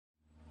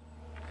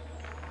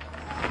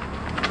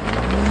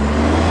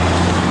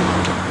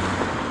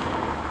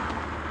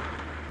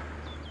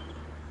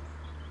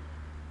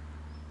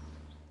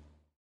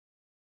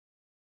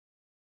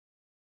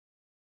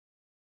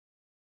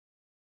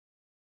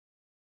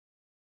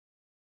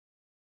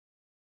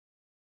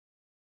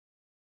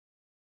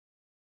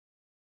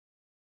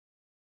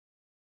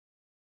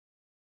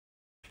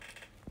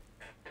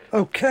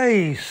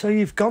Okay, so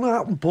you've gone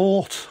out and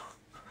bought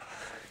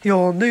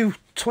your new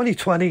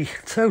 2020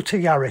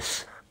 Toyota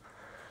Yaris,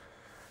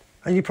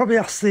 and you probably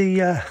asked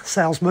the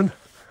salesman,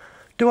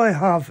 do I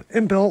have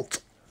inbuilt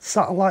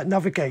satellite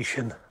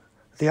navigation?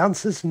 The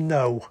answer's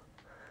no.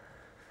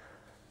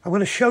 I'm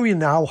going to show you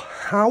now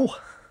how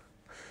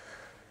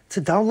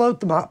to download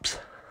the maps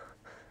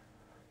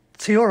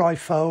to your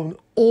iPhone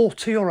or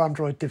to your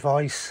Android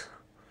device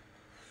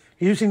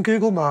using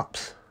Google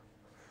Maps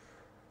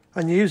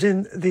and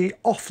using the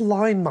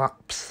offline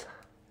maps.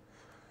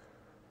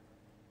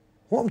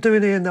 What I'm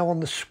doing here now on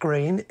the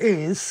screen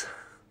is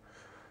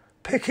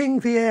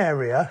picking the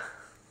area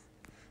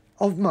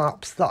of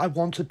maps that I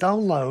want to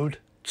download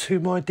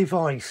to my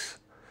device.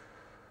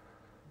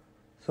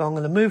 So I'm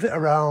going to move it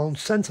around,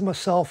 center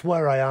myself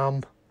where I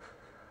am,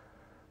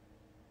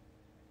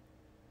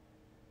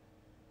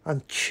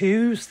 and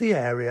choose the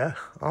area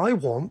I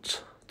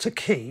want to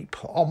keep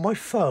on my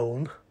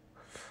phone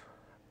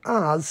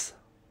as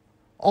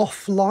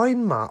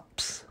offline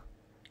maps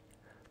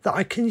that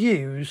I can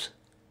use,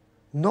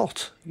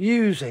 not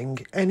using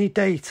any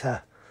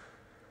data.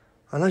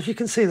 And as you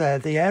can see there,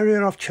 the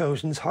area I've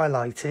chosen is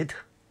highlighted,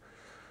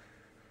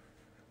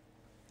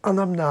 and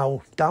I'm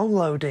now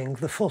downloading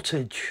the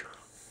footage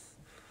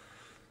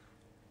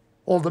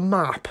or the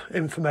map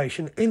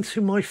information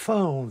into my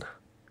phone.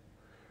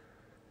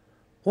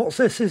 What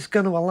this is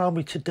going to allow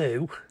me to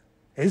do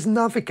is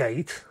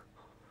navigate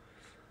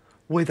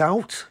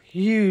without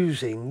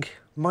using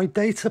my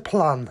data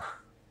plan.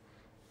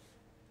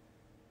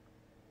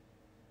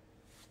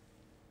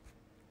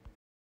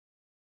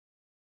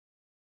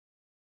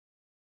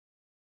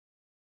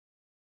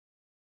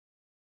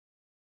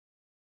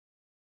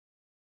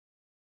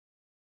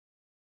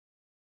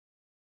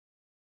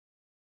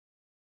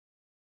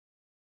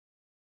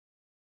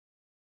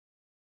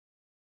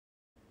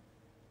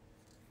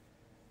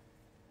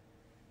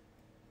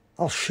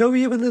 I'll show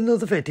you in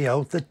another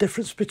video the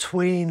difference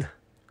between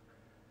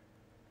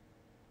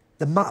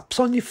the maps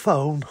on your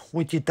phone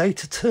with your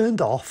data turned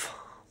off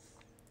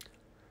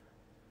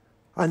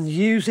and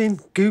using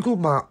Google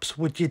Maps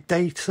with your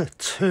data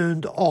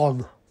turned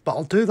on, but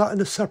I'll do that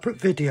in a separate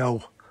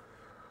video.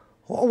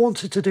 What I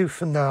wanted to do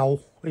for now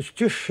is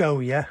just show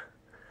you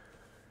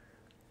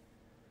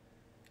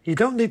you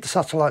don't need the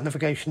satellite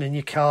navigation in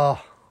your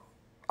car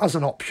as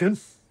an option.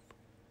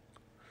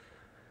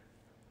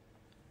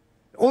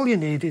 All you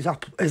need is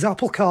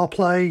Apple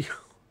CarPlay,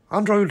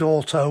 Android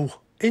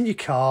Auto in your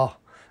car,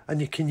 and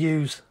you can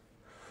use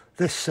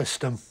this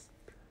system.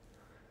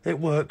 It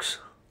works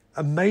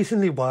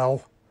amazingly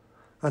well,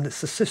 and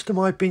it's the system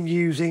I've been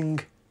using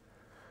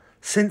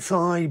since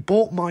I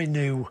bought my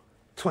new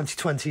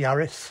 2020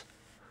 Yaris,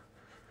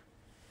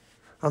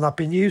 and I've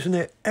been using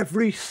it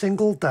every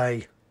single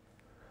day,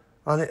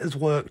 and it has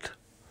worked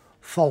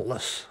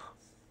faultless.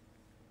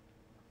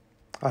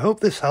 I hope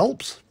this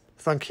helps.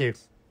 Thank you.